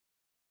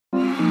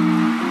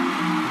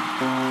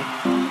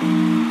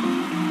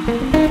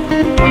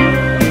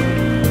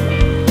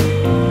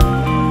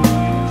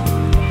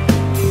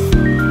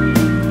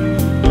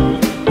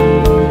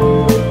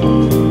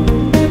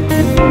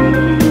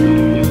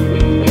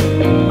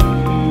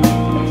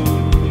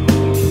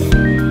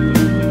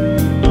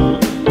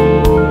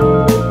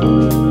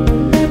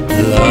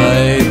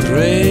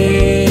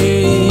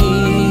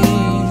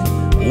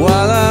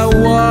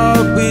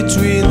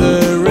Between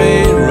the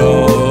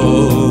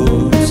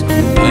railroads,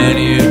 and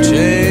you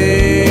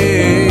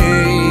change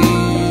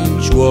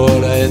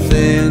what I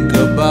think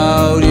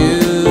about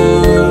you.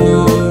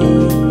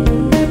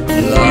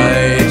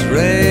 Light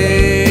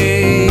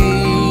rain,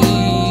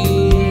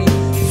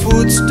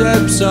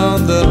 footsteps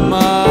on the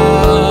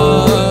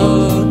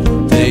mud,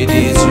 they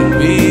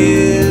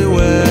disappear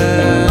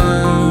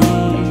when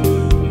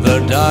the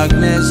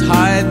darkness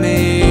hides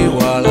me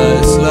while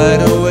I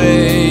slide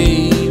away.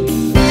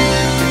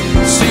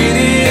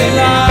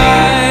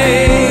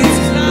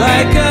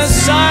 Like a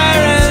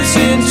sirens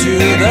into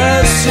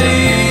the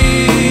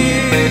sea,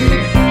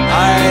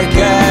 I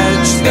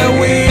catch the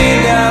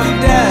wind of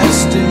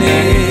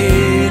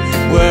destiny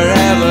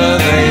wherever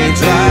they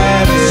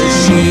drive to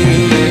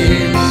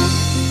sheep.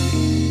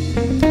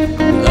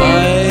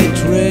 Light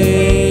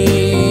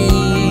rain,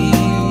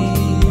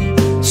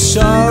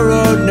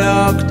 sorrow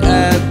knocked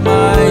at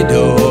my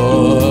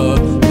door,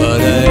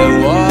 but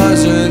I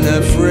wasn't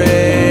afraid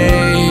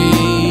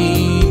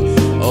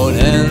on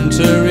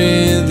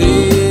entering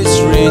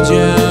these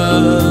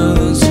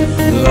regions.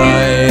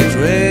 Light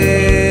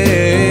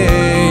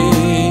rain,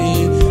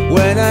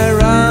 when I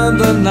run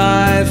the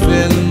knife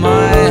in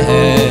my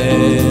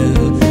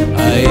hand,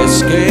 I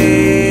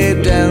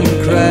escaped and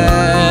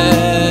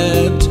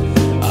crept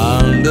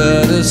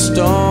under the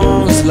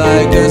stones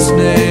like a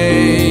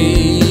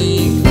snake.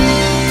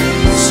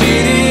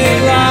 City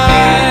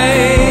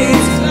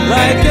lights,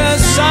 like a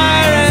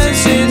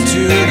sirens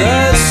into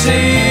the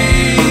sea,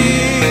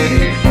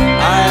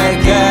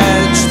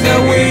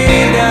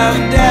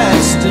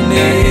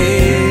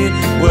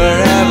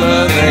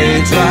 wherever they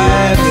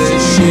drive to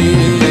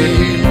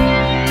sheep.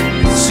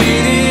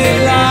 City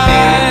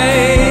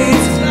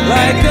lights,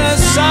 like a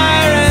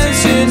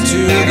sirens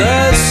into the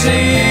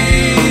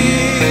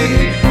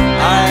sea,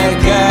 I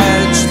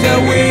catch the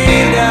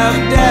wind of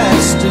death.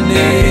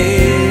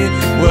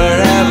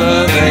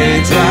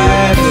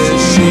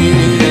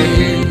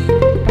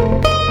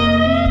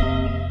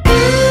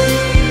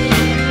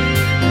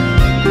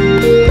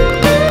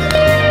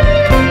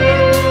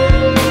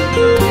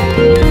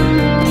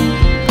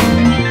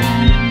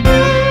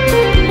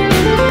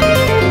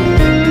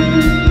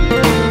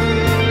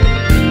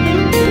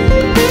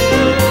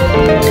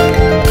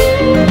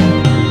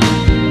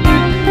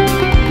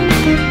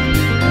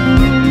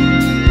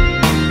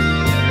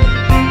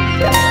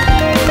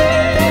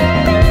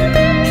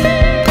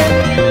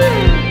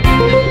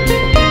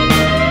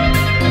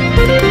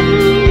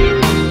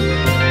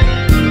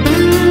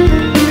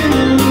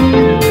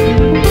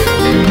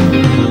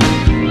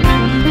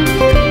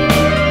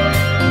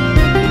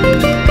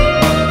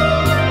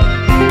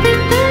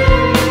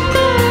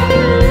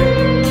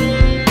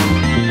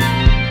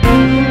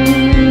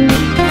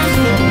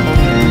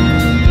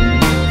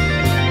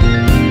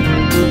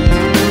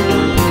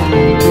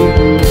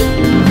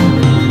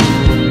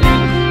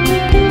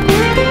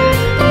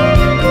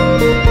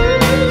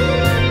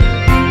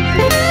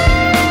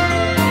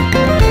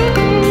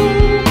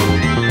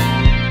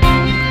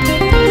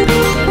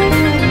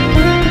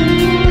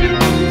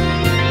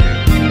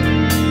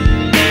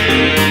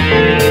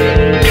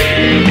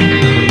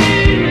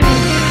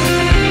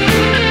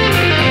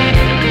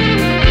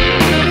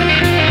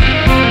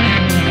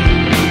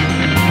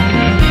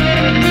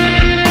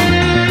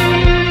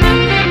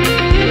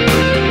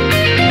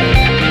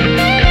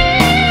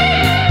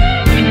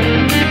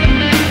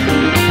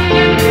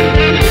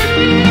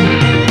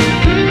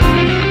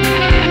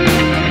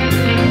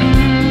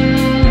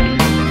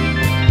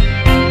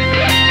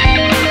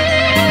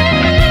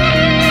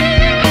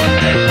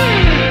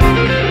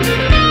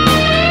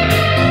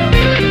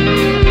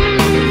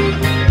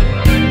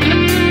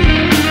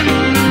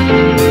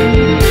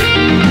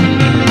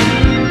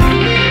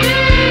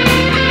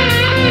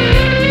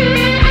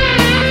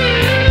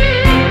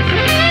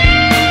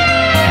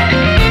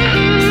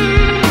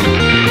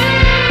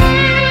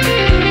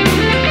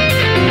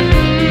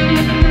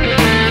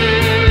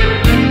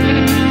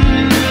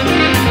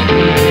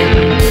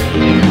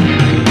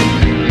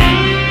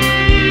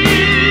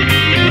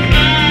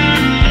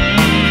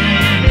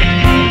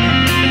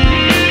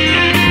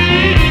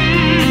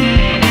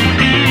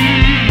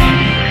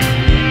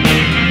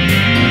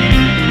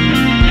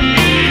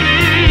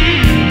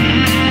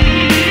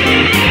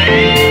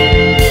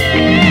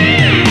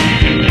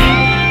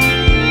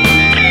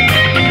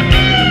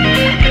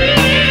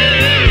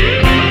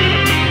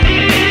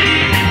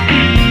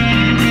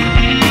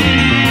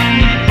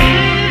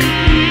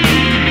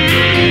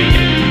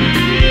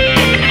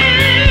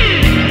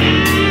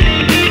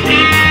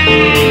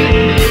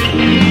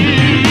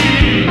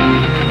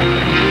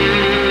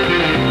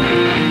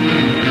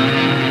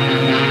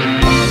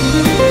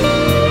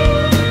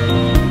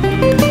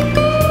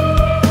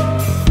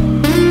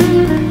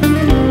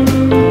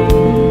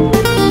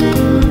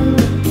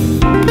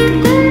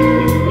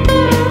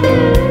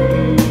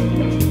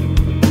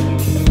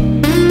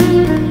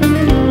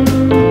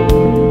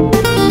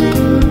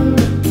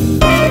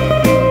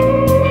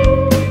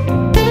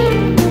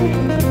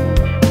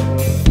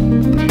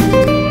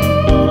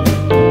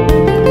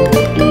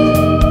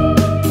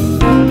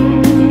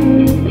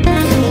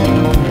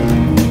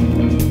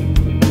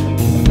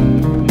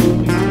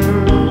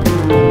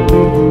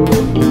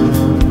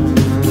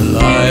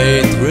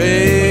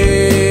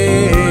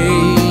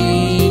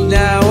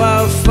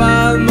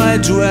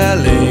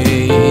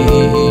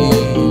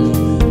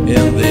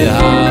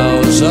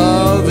 pause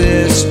of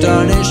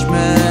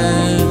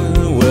astonishment,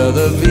 where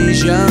the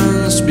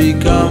visions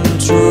become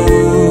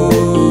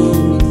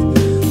truth.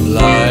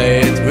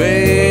 Light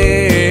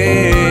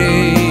ray,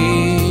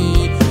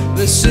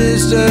 this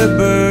is the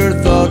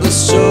birth of the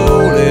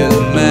soul in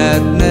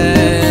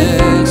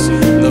madness.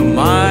 The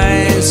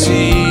mind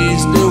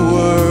sees the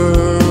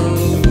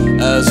world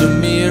as a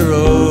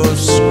mirror of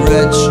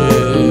scratches.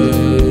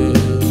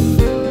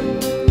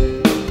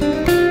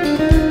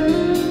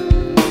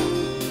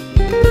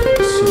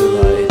 See the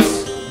lights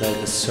like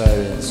the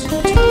sirens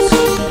into the